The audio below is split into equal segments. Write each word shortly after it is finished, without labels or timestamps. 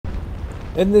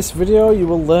In this video you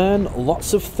will learn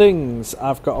lots of things.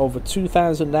 I've got over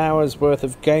 2,000 hours worth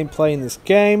of gameplay in this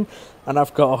game, and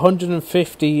I've got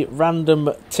 150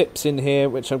 random tips in here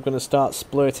which I'm going to start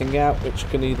splurting out, which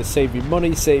can either save you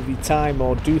money, save you time,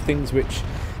 or do things which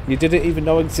you didn't even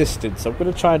know existed. So I'm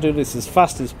going to try and do this as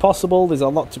fast as possible. There's a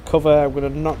lot to cover.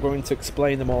 I'm not going to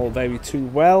explain them all very too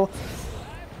well.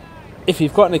 If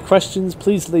you've got any questions,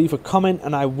 please leave a comment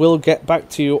and I will get back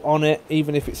to you on it.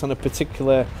 Even if it's on a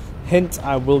particular hint,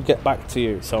 I will get back to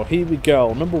you. So here we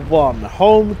go. Number 1,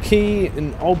 home key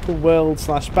in open world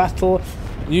 / battle.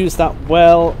 Use that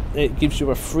well, it gives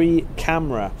you a free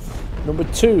camera. Number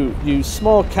 2, use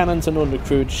small cannons and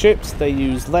undercrewed ships. They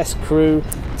use less crew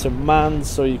to man,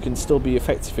 so you can still be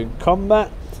effective in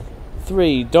combat.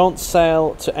 3, don't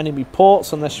sail to enemy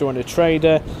ports unless you're on a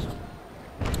trader,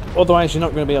 otherwise you're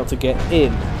not going to be able to get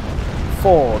in.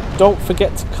 4, don't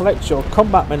forget to collect your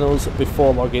combat medals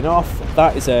before logging off.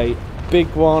 That is a big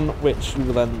one, which you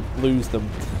will then lose them.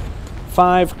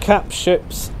 5, cap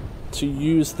ships to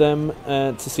use them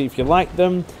to see if you like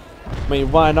them. I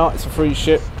mean, why not? It's a free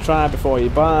ship. Try before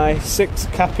you buy. 6,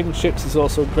 capping ships is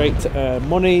also great to earn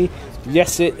money.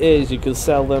 Yes, it is. You can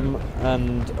sell them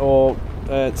or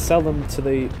sell them to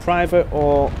the private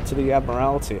or to the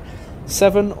admiralty.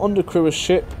 7, undercrew a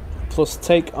ship plus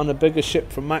take on a bigger ship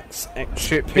for max XP.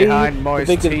 Ship behind MoisTea,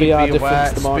 the bigger the VR difference,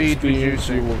 aware, the more experience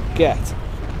you will get.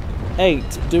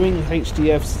 8, doing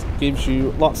HDFs gives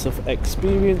you lots of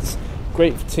experience.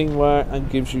 Great for teamwork and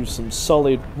gives you some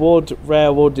solid wood,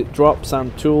 rare wood it drops,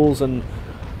 and tools and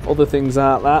other things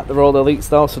like that. They're all elites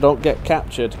though, so don't get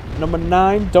captured. Number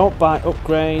 9, don't buy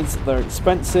upgrades, they're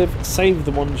expensive. Save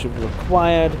the ones you've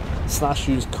required /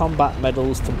 use combat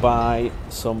medals to buy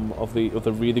some of the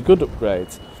other really good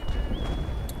upgrades.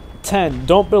 10,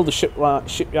 don't build a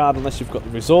shipyard unless you've got the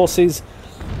resources.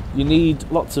 You need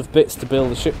lots of bits to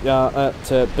build a shipyard,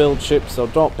 to build ships, so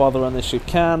don't bother unless you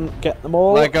can get them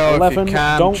all. Lego 11, if you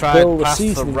can, don't try build a past the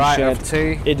seasoning right shed. of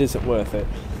tea. It isn't worth it.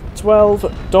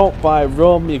 12, don't buy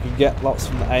rum. You can get lots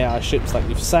from the AI ships that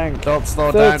you've sank. Don't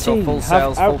slow 13, down to full have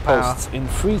sails, full power. outposts in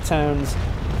 3 towns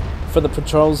for the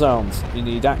patrol zones. You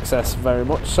need access very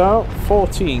much so.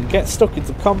 14, get stuck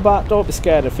into combat. Don't be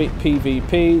scared of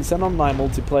PvP. It's an online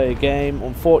multiplayer game.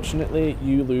 Unfortunately,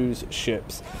 you lose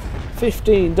ships.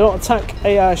 15, don't attack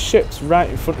AI ships right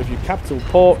in front of your capital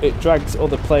port. It drags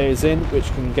other players in, which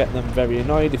can get them very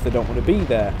annoyed if they don't want to be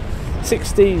there.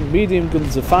 16, medium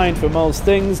guns are fine for most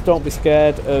things. Don't be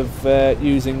scared of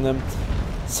using them.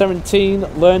 17,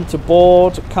 learn to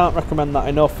board. Can't recommend that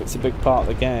enough. It's a big part of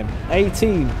the game.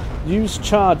 18, use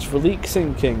charge for leak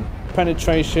sinking.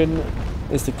 Penetration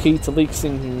is the key to leak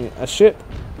sinking a ship,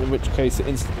 in which case it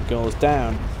instantly goes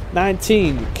down.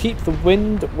 19, keep the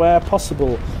wind where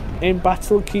possible. In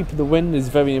battle, keeping the wind is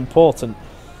very important.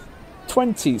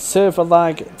 20, server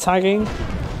lag tagging.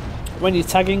 When you're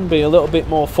tagging, be a little bit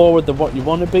more forward than what you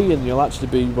want to be, and you'll actually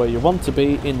be where you want to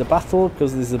be in the battle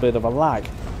because there's a bit of a lag.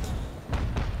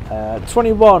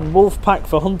 21, wolf pack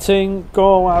for hunting.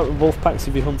 Go out with wolf packs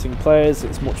if you're hunting players,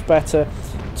 it's much better.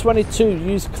 22,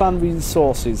 use clan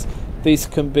resources. These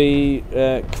can be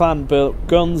clan built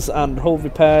guns and hull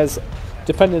repairs.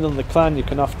 Depending on the clan, you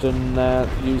can often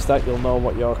use that. You'll know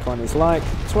what your clan is like.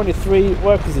 23,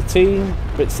 work as a team.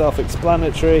 Bit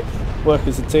self-explanatory. Work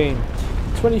as a team.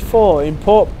 24, in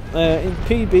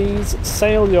PBs,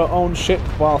 sail your own ship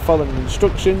while following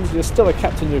instructions. You're still a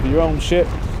captain of your own ship.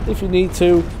 If you need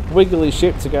to, wiggle your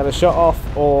ship to get a shot off,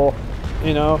 or,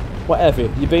 you know, whatever.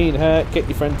 You're being hurt, get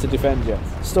your friend to defend you.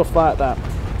 Stuff like that.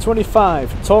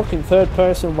 25, talk in third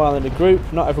person while in a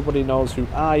group. Not everybody knows who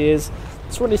I is.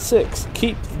 26,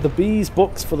 keep the B's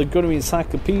books for the Gunnery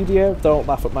Encyclopedia. Don't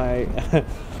laugh at my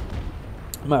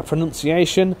my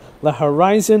pronunciation. Le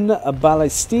Horizon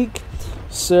Balistique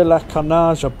sur la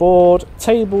carnage aboard.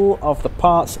 Table of the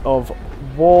parts of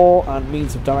war and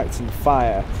means of directing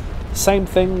fire. Same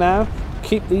thing now.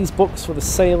 Keep these books for the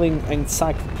Sailing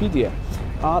Encyclopedia.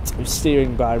 Art of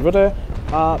steering by rudder.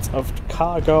 Art of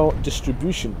cargo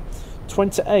distribution.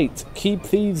 28, keep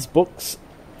these books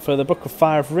for the Book of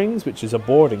 5 Rings, which is a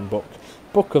boarding book.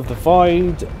 Book of the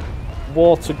Void,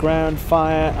 Water, Ground,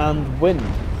 Fire and Wind.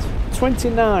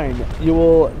 29, you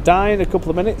will die in a couple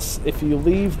of minutes if you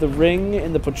leave the ring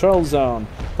in the patrol zone.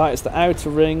 That is the outer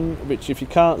ring, which if you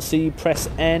can't see, press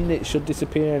N, it should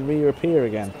disappear and reappear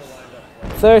again.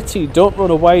 30, don't run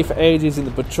away for ages in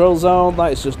the patrol zone.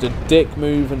 That is just a dick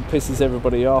move and pisses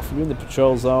everybody off. You're in the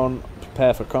patrol zone,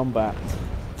 prepare for combat.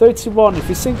 31, if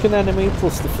you sink an enemy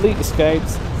plus the fleet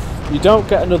escapes, you don't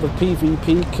get another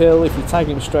PvP kill if you tag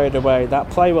him straight away. That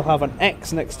player will have an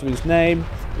X next to his name,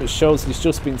 which shows he's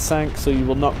just been sank, so you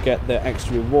will not get the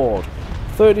extra reward.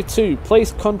 32.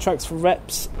 Place contracts for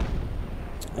reps.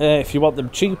 If you want them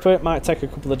cheaper, it might take a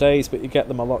couple of days, but you get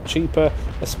them a lot cheaper,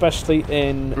 especially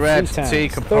in Red free tea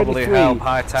towns. could probably help.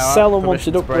 High tower. Sell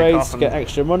unwanted upgrades to get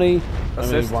extra money. I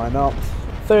mean, why not?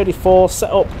 34.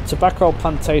 Set up tobacco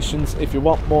plantations if you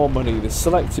want more money. There's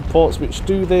selected ports which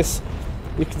do this.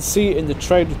 You can see it in the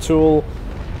trader tool,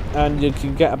 and you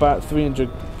can get about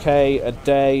 300k a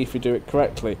day if you do it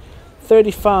correctly.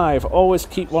 35. Always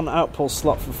keep one outpost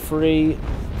slot for free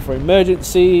for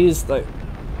emergencies. Like,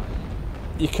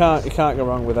 you can't go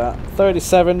wrong with that.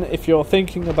 37. If you're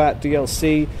thinking about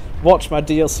DLC, watch my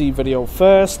DLC video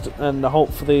first, and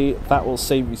hopefully that will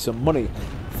save you some money.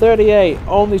 38.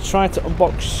 Only try to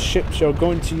unbox ships you're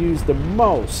going to use the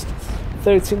most.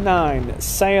 39.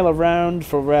 Sail around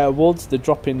for rare woods. They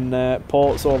drop in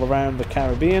ports all around the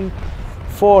Caribbean.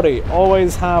 40.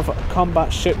 Always have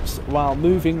combat ships while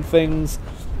moving things.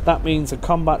 That means a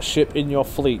combat ship in your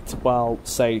fleet while,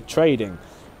 say, trading.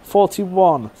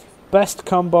 41. Best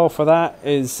combo for that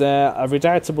is a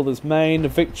redoubtable as main, a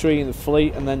victory in the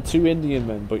fleet, and then 2 Indian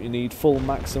men, but you need full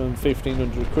maximum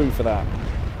 1500 crew for that.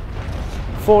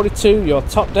 42. Your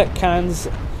top deck cans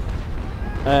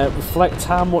reflect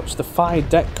how much the fire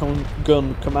deck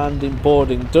gun commanding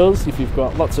boarding does. If you've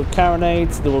got lots of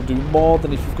carronades, they will do more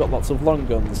than if you've got lots of long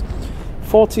guns.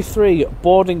 43.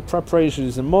 Boarding preparation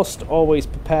is a must. Always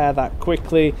prepare that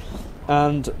quickly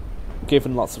and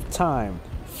given lots of time.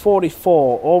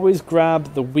 44. Always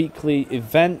grab the weekly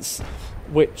events,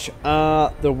 which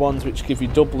are the ones which give you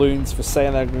doubloons for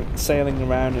sailing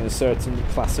around in a certain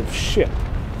class of ship.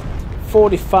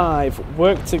 45.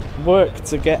 Work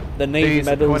to get the Navy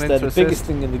medals. They're the biggest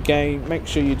thing in the game. Make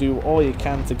sure you do all you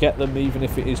can to get them, even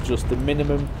if it is just the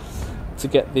minimum, to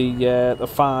get the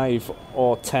 5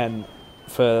 or 10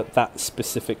 for that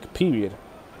specific period.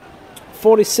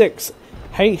 46.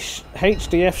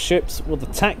 HDF ships will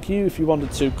attack you if you wander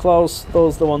too close.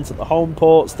 Those are the ones at the home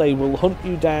ports. They will hunt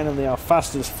you down, and they are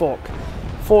fast as fuck.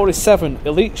 47.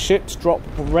 Elite ships drop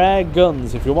rare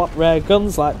guns. If you want rare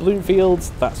guns like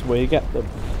Bluefields, that's where you get them.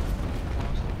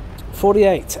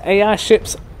 48. AI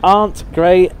ships aren't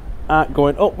great at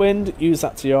going upwind. Use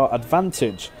that to your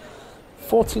advantage.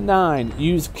 49.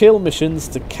 Use kill missions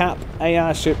to cap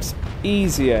AI ships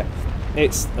easier.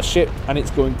 It's a ship and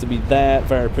it's going to be there,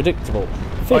 very predictable.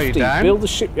 50. Build a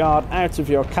shipyard out of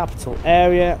your capital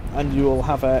area and you will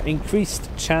have an increased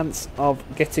chance of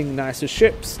getting nicer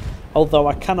ships, although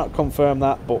I cannot confirm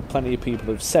that, but plenty of people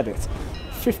have said it.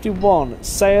 51.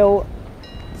 Sail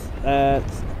to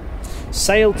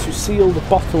sealed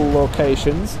bottle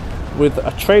locations with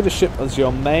a trader ship as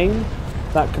your main.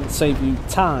 That can save you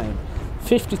time.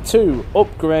 52.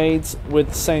 Upgrades with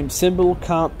the same symbol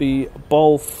can't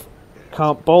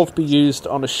both be used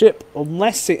on a ship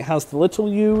unless it has the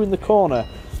little U in the corner.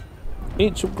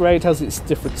 Each upgrade has its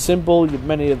different symbol.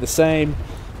 Many are the same.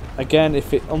 Again,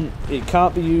 if it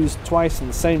can't be used twice on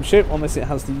the same ship unless it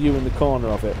has the U in the corner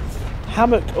of it.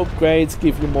 Hammock upgrades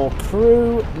give you more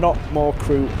crew, not more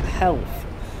crew health.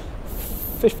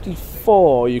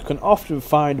 54. You can often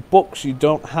find books you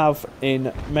don't have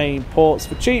in main ports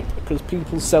for cheap because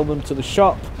people sell them to the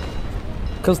shop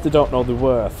because they don't know their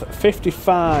worth.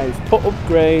 55. Put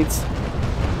upgrades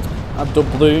and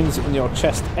doubloons in your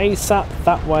chest ASAP.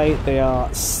 That way they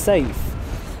are safe.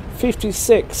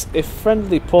 56. If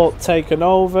friendly port taken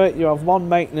over, you have 1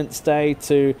 maintenance day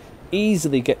to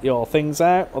easily get your things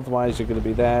out, otherwise you're going to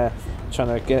be there trying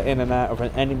to get in and out of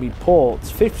an enemy port.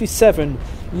 57.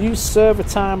 Use server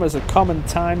time as a common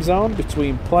time zone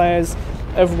between players.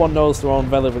 Everyone knows their own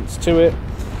relevance to it.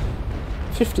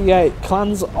 58.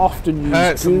 Clans often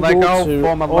use Google to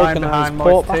organise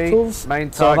port battles,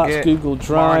 so that's Google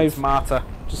Drive.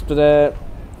 Just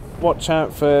watch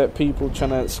out for people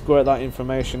trying to squirt that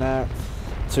information out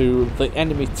to the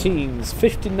enemy teams.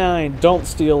 59. Don't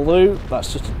steal loot.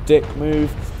 That's just a dick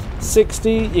move.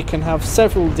 60. You can have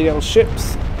several DL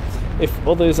ships if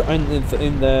others are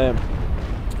in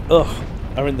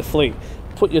the fleet.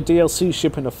 Put your DLC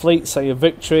ship in a fleet, say a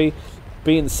Victory,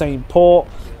 be in the same port,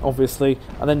 obviously,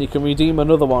 and then you can redeem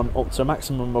another one up to a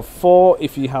maximum of 4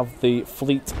 if you have the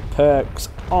fleet perks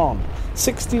on.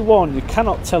 61. You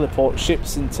cannot teleport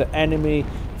ships into enemy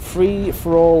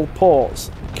free-for-all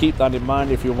ports. Keep that in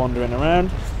mind if you're wandering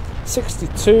around.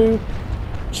 62.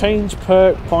 Change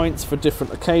perk points for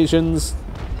different occasions.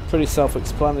 Pretty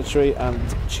self-explanatory and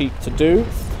cheap to do.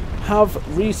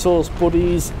 Have resource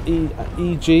buddies,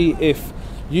 e.g. if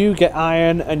you get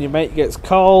iron and your mate gets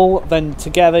coal, then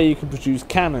together you can produce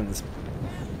cannons.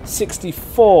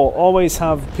 64. Always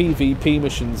have PvP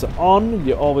missions on.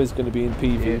 You're always going to be in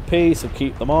PvP, so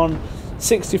keep them on.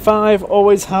 65,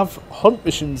 always have hunt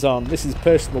missions on. This is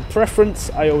personal preference.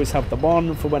 I always have them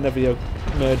on for whenever you're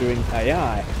murdering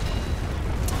AI.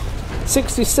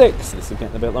 66, this is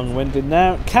getting a bit long-winded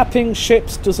now. Capping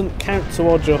ships doesn't count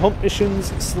towards your hunt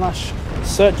missions /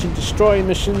 search and destroy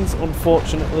missions.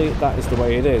 Unfortunately, that is the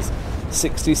way it is.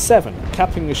 67,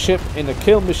 capping a ship in a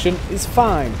kill mission is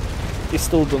fine. You've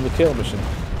still done the kill mission.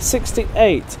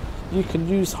 68, you can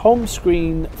use home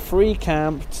screen free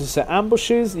camp to set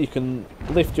ambushes. You can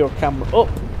lift your camera up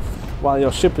while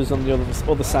your ship is on the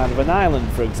other side of an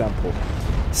island, for example.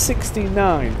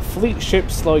 69, fleet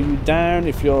ships slow you down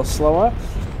if you're slower.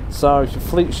 So if your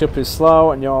fleet ship is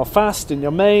slow and you're fast in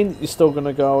your main, you're still going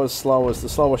to go as slow as the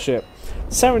slower ship.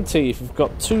 70, if you've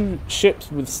got two ships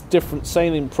with different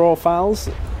sailing profiles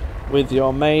with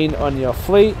your main and your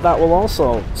fleet, that will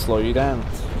also slow you down.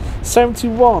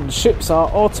 71, ships are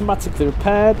automatically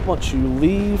repaired once you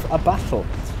leave a battle.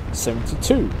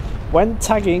 72, when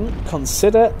tagging,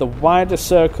 consider the wider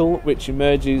circle which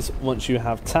emerges once you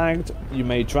have tagged. You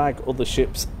may drag other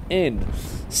ships in.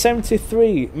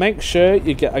 73, make sure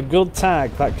you get a good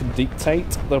tag that can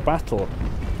dictate the battle.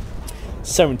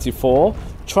 74,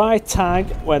 try tag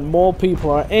when more people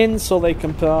are in so they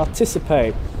can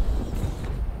participate.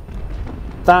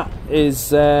 That is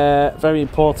very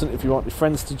important if you want your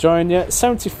friends to join you.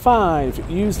 75,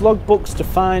 use logbooks to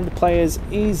find players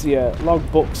easier.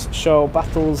 Logbooks show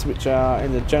battles which are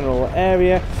in the general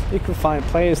area. You can find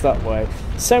players that way.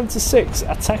 76,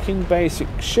 attacking basic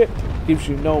ship gives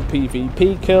you no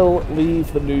PvP kill.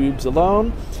 Leave the noobs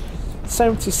alone.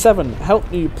 77,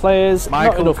 help new players.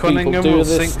 Not enough people do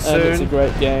this, and it's a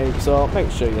great game, so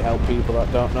make sure you help people that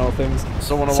don't know things.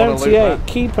 78,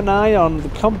 keep an eye on the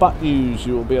combat news.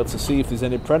 You will be able to see if there's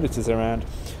any predators around.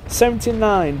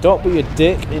 79, don't be a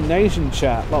dick in nation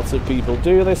chat. Lots of people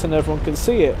do this and everyone can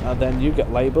see it, and then you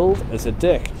get labelled as a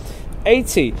dick.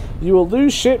 80, you will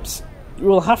lose ships. You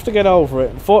will have to get over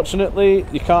it. Unfortunately,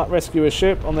 you can't rescue a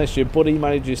ship unless your buddy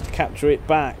manages to capture it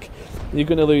back. You're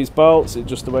going to lose boats. It's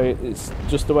just the way it is.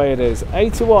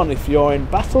 81. If you're in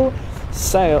battle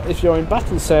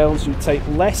sails, you take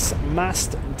less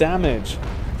mast damage.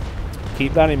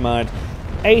 Keep that in mind.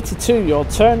 82. Your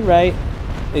turn rate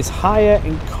is higher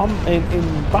in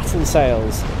battle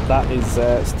sails. That is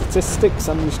statistics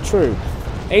and is true.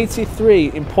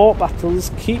 83. In port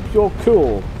battles, keep your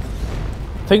cool.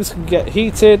 Things can get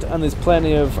heated and there's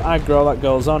plenty of aggro that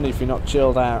goes on if you're not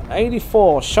chilled out.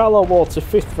 84, shallow water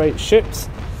 5th rate ships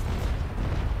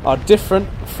are different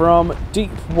from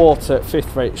deep water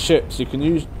 5th rate ships. You can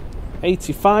use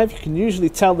 85, you can usually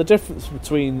tell the difference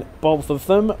between both of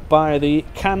them by the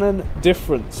cannon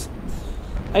difference.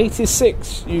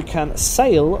 86, you can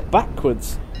sail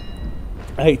backwards.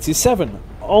 87,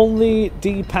 only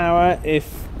depower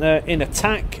if in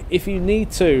attack if you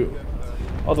need to.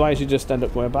 Otherwise you just end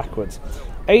up going backwards.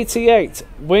 88,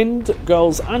 wind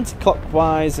goes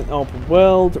anti-clockwise in open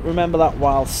world. Remember that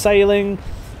while sailing.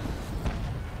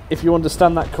 If you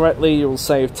understand that correctly, you will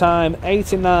save time.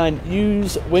 89,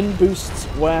 use wind boosts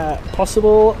where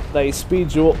possible. They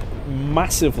speed you up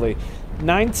massively.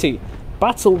 90,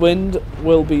 battle wind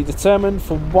will be determined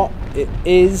from what it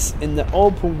is in the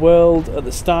open world at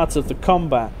the start of the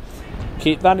combat.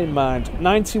 Keep that in mind.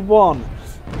 91,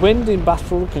 wind in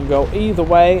battle can go either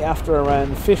way after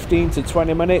around 15 to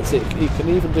 20 minutes. It can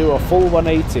even do a full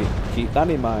 180. Keep that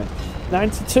in mind.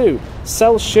 92,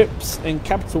 sell ships in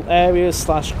capital areas /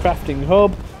 crafting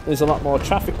hub. There's a lot more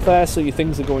traffic there, so your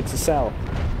things are going to sell.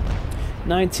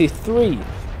 93,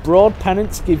 broad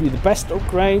pennants give you the best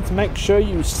upgrades. Make sure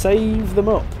you save them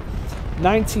up.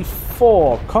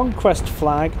 94, conquest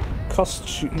flag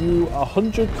costs you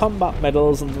 100 combat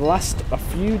medals and last a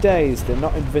few days. They're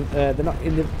not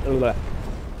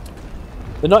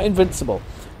invincible.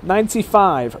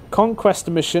 95, conquest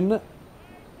mission,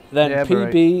 then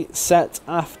PB set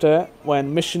after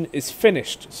when mission is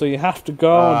finished. So you have to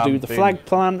go and do the flag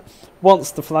plant.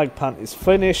 Once the flag plant is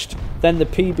finished, then the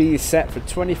PB is set for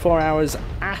 24 hours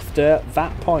after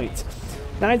that point.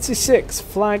 96,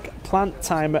 flag plant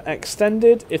timer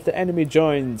extended if the enemy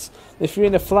joins. If you're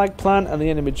in a flag plant and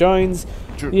the enemy joins,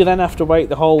 you then have to wait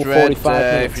the whole 45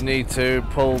 minutes. If you need to,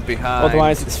 pull behind.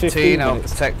 Otherwise it's 15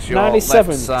 minutes.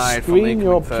 97, screen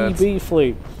your PB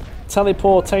fleet.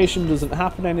 Teleportation doesn't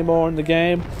happen anymore in the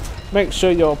game. Make sure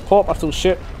your port battle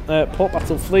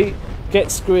fleet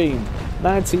gets screened.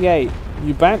 98,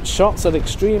 you bounce shots at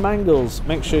extreme angles.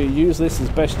 Make sure you use this as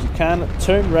best you can.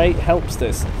 Turn rate helps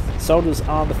this. So does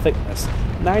armor thickness.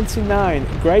 99,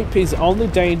 grape is only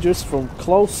dangerous from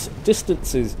close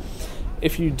distances.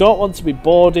 If you don't want to be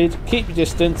boarded, keep your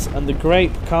distance and the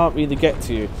grape can't really get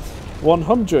to you.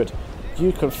 100,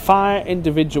 You can fire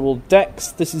individual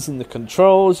decks. This is in the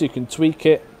controls. You can tweak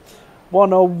it.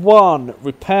 101.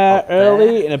 Repair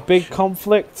early in a big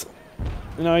conflict.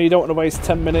 You know, you don't want to waste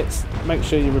 10 minutes. Make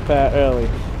sure you repair early.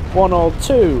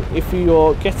 102. If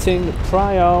you're getting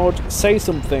priored, say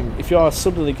something. If you are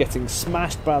suddenly getting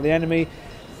smashed by the enemy,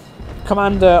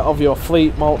 commander of your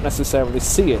fleet won't necessarily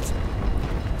see it.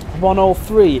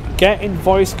 103. Get in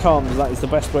voice comms. That is the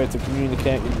best way to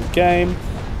communicate in the game.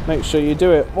 Make sure you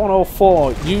do it.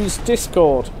 104. Use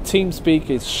Discord. TeamSpeak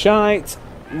is shite.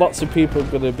 Lots of people are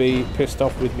going to be pissed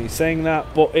off with me saying that,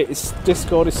 but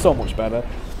Discord is so much better.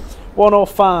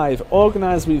 105.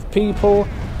 Organise with people.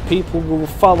 People will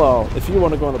follow. If you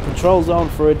want to go on the patrol zone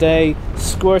for a day,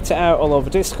 squirt it out all over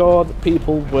Discord.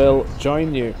 People will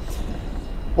join you.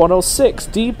 106.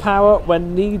 Depower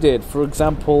when needed. For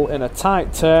example, in a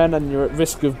tight turn and you're at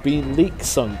risk of being leak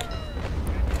sunk.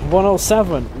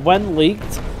 107. When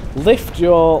leaked, lift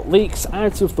your leaks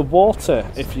out of the water.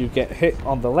 If you get hit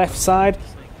on the left side,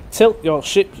 tilt your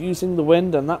ship using the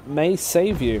wind and that may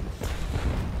save you.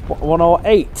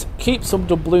 108. Keep some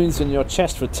doubloons in your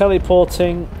chest for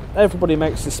teleporting. Everybody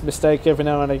makes this mistake every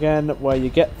now and again where you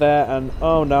get there and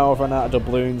oh no, I've run out of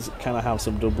doubloons. Can I have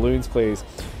some doubloons please?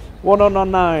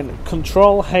 109.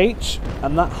 Control H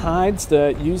and that hides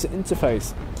the user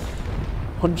interface.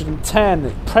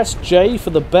 110. Press J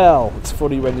for the bell. It's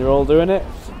funny when you're all doing it.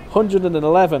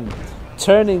 111.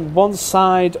 Turning one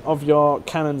side of your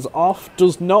cannons off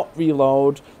does not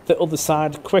reload the other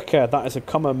side quicker. That is a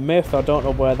common myth. I don't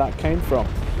know where that came from.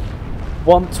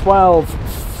 112.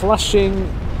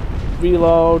 Flashing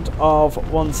reload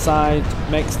of one side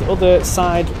makes the other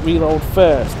side reload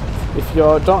first. If you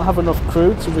don't have enough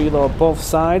crew to reload both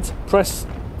sides, press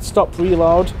stop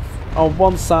reload on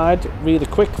one side really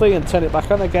quickly and turn it back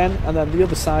on again, and then the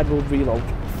other side will reload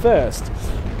first.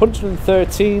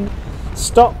 113.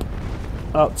 Stop,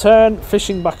 turn,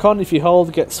 fishing back on if you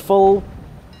hold gets full.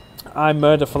 I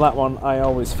murder for that one, I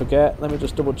always forget. Let me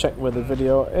just double check where the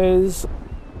video is.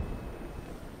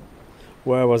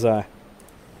 Where was I?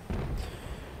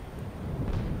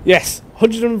 Yes,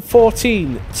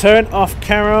 114. Turn off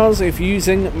carros if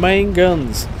using main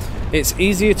guns. It's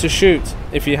easier to shoot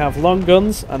if you have long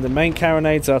guns and the main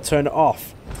carronades are turned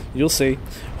off. You'll see.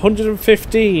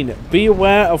 115. Be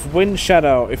aware of wind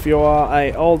shadow. If you are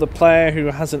an older player who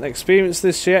hasn't experienced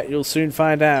this yet, you'll soon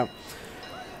find out.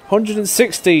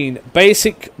 116.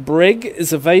 Basic brig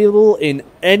is available in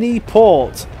any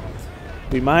port.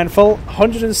 Be mindful.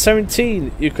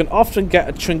 117. You can often get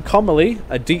a Trincomalee,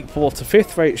 a deep water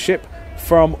 5th rate ship,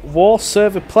 from war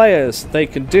server players. They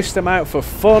can dish them out for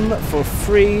fun, for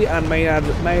free, and made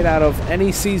out of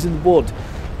any seasoned wood.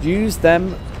 Use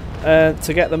them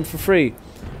to get them for free.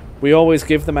 We always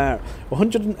give them out.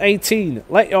 118.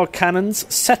 Let your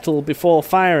cannons settle before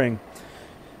firing.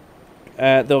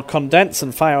 They'll condense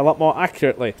and fire a lot more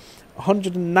accurately.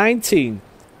 119.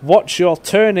 Watch your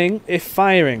turning if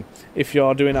firing. If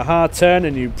you're doing a hard turn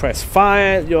and you press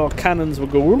fire, your cannons will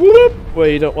go where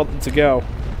you don't want them to go.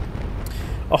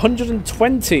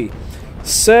 120.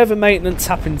 Server maintenance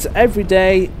happens every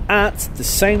day at the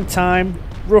same time,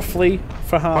 roughly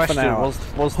for half an hour.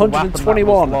 Was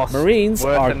 121. Marines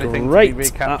are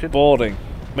great at boarding.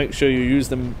 Make sure you use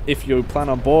them if you plan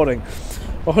on boarding.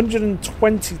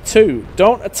 122.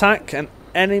 Don't attack an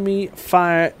enemy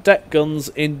fire deck guns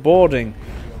in boarding.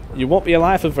 You won't be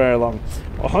alive for very long.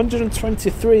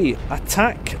 123.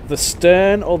 Attack the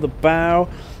stern or the bow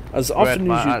as often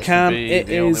as you can. It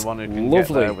is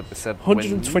lovely.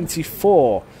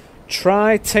 124.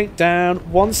 Try take down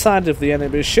one side of the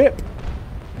enemy ship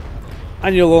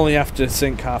and you'll only have to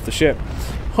sink half the ship.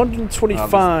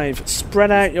 125.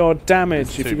 Spread out your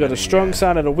damage. If you've got a strong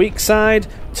side and a weak side,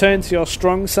 turn to your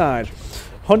strong side.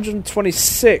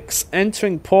 126.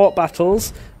 Entering port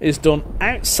battles is done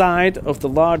outside of the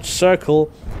large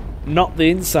circle, not the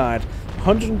inside.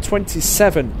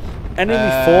 127.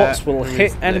 Enemy forts will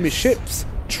hit enemy ships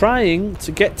trying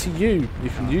to get to you. You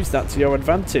can use that to your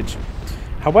advantage.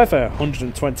 However,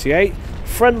 128.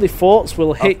 Friendly forts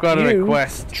will hit you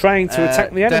trying to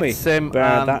attack the enemy.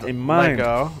 Bear that in mind.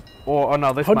 Lego, or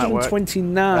no, this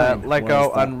 129.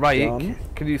 Lego and Raik.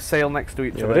 Can you sail next to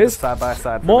each other? It is. Side by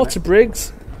side. Mortar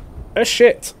brigs are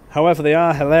shit. However, they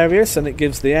are hilarious and it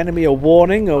gives the enemy a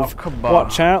warning of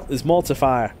watch out, there's mortar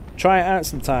fire. Try it out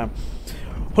sometime.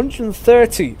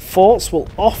 130. Forts will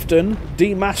often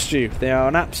demast you. They are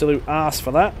an absolute arse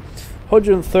for that.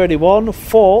 131.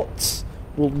 Forts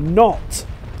will not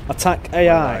attack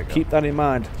AI. Keep that in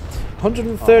mind.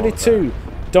 132.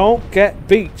 Don't get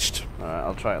beached. Alright,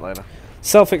 I'll try it later.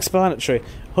 Self-explanatory.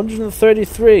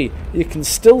 133, you can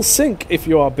still sink if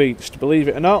you are beached. Believe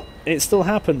it or not, it still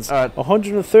happens.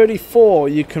 134,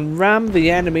 you can ram the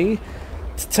enemy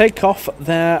to take off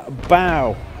their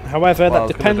bow. However, that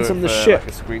depends on the ship. Like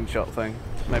a screenshot thing.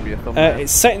 Maybe a thumbnail.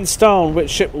 It's set in stone which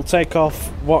ship will take off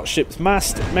what ship's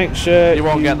mast. Make sure you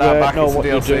won't get that back know as what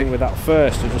DLC. you're doing with that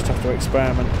first. You just have to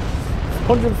experiment.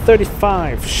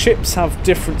 135, ships have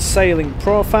different sailing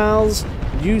profiles.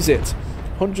 Use it.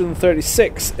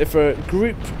 136, if in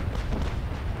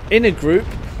a group,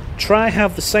 try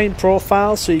have the same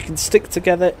profile so you can stick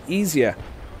together easier.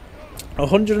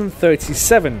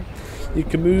 137, you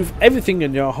can move everything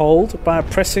in your hold by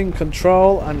pressing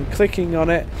Control and clicking on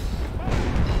it,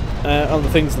 on the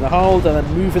things in the hold, and then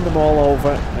moving them all over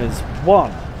as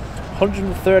one.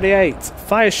 138,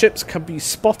 fire ships can be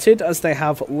spotted as they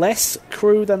have less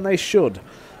crew than they should.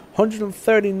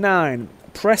 139,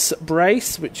 press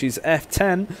brace, which is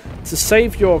F10, to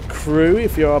save your crew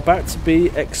if you're about to be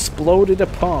exploded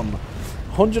upon.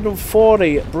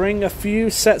 140, bring a few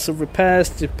sets of repairs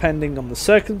depending on the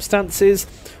circumstances.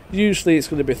 Usually it's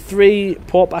going to be 3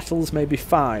 port battles, maybe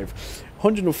 5.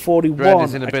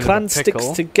 141, a clan sticks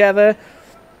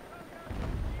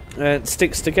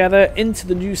together into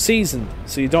the new season,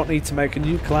 so you don't need to make a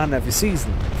new clan every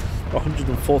season.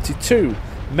 142,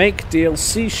 make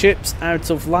DLC ships out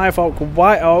of live oak and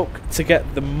white oak to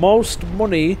get the most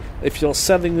money if you're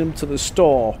selling them to the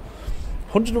store.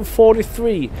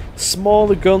 143,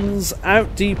 smaller guns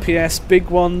out DPS big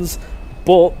ones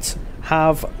but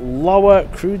have lower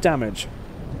crew damage.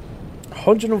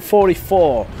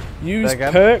 144, use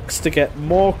perks to get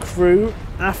more crew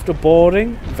after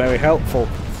boarding, very helpful.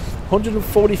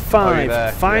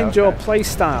 145, find your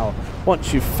playstyle.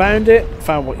 Once you've found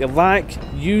what you like,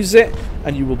 use it,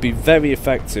 and you will be very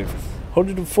effective.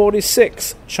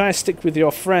 146, try stick with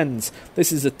your friends.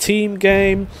 This is a team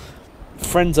game.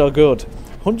 Friends are good.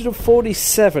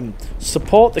 147,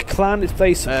 support the clan if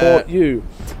they support you.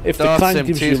 If the clan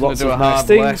gives you lots of nice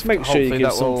things, make sure you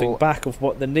give something back of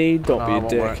what they need. Don't be a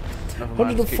dick.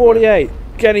 148,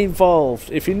 get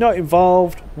involved. If you're not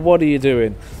involved, what are you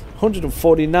doing?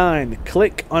 149,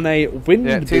 click on a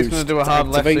wind boost to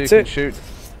activate it,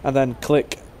 and then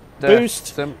click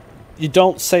boost. You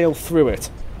don't sail through it.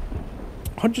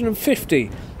 150,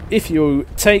 if you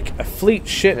take a fleet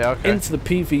ship into the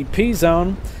PvP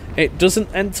zone, it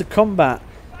doesn't enter combat,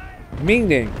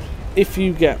 meaning if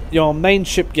you get your main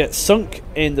ship gets sunk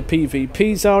in the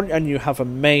PvP zone and you have a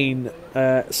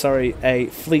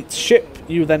fleet ship,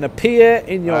 you then appear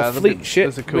in your fleet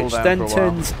ship, which then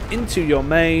turns into your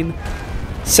main,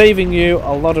 saving you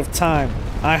a lot of time.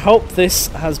 I hope this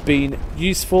has been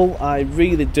useful, I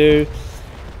really do.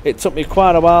 It took me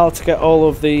quite a while to get all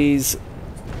of these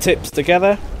tips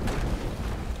together.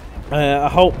 I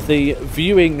hope the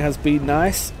viewing has been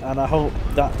nice, and I hope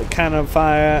that the cannon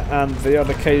fire and the odd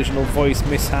occasional voice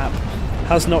mishap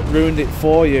has not ruined it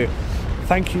for you.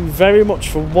 Thank you very much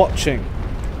for watching.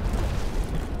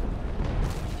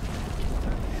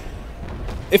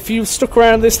 If you've stuck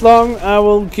around this long, I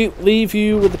will leave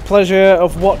you with the pleasure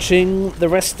of watching the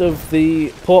rest of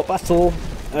the port battle,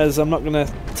 as I'm not going to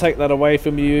take that away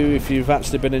from you if you've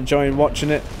actually been enjoying watching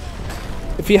it.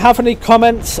 If you have any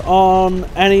comments on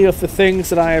any of the things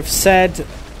that I have said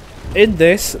in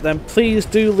this, then please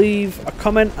do leave a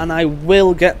comment and I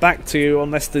will get back to you,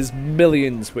 unless there's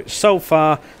millions, which so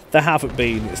far there haven't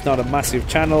been. It's not a massive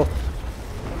channel.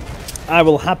 I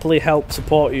will happily help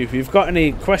support you. If you've got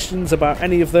any questions about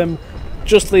any of them,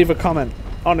 just leave a comment,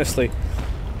 honestly.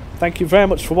 Thank you very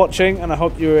much for watching, and I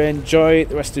hope you enjoy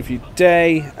the rest of your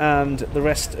day and the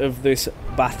rest of this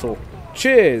battle.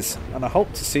 Cheers, and I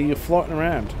hope to see you floating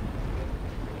around.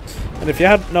 And if you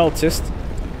hadn't noticed,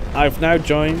 I've now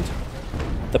joined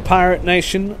the Pirate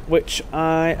Nation, which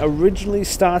I originally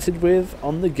started with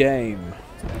on the game.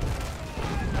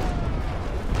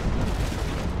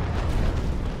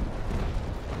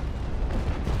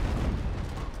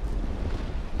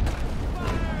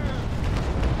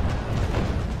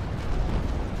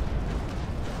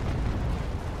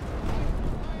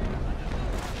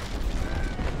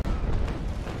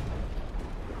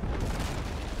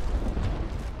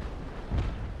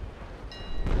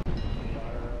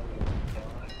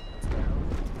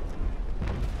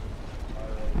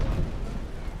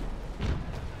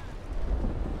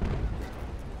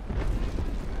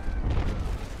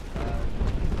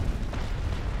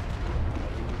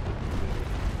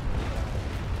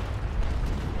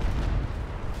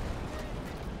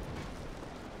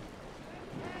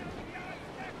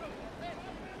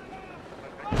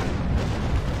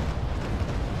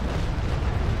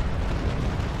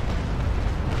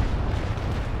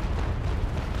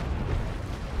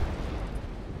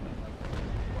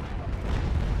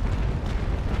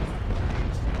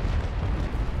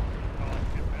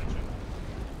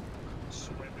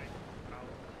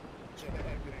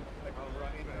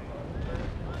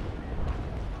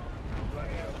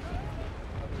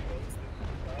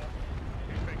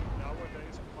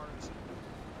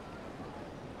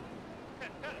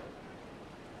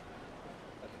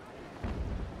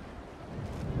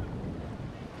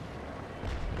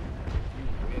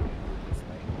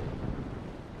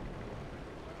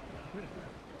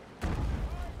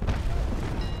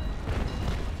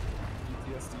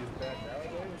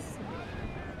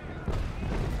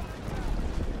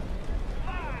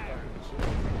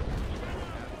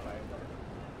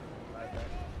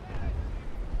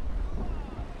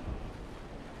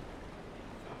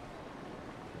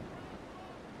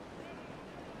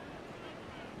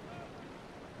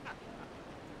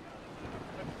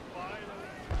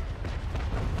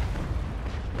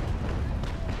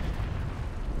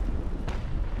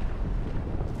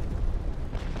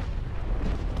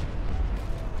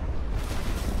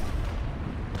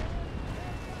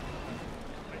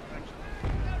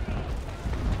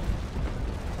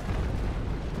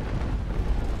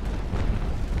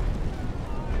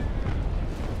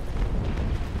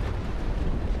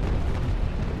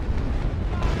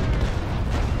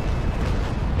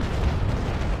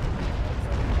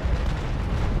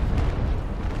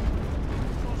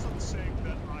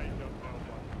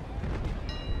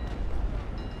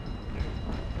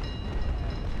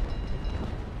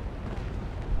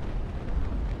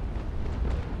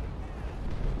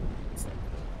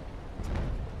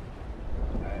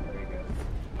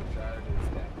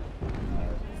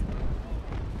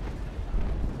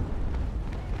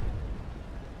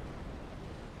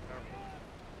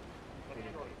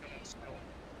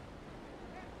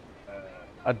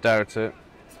 I doubt it.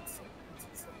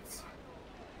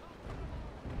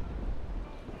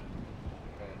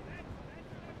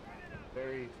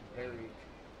 Very, very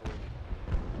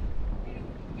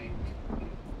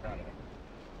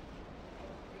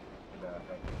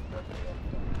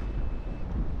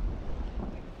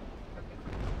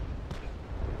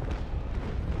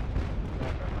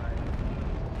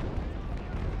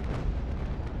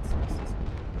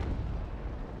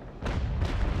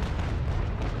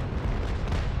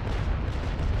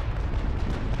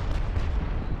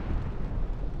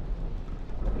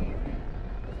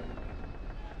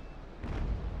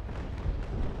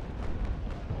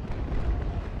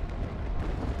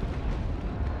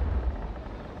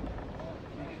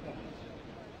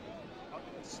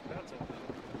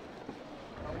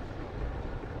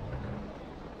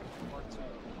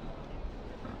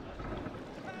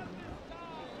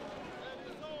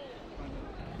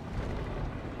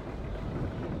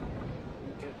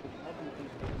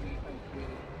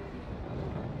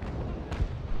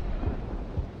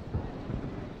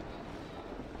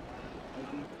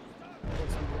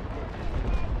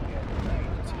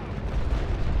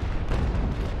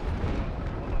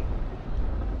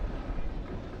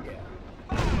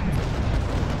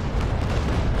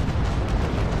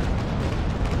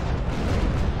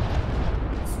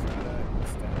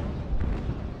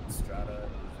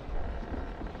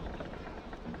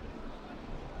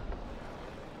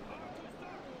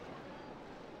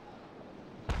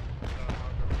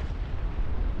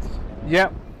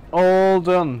Yep, all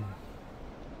done.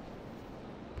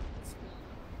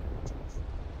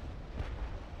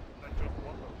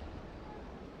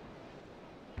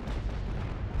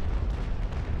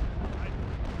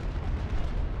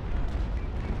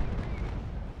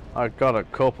 I got a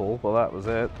couple, but that was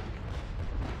it.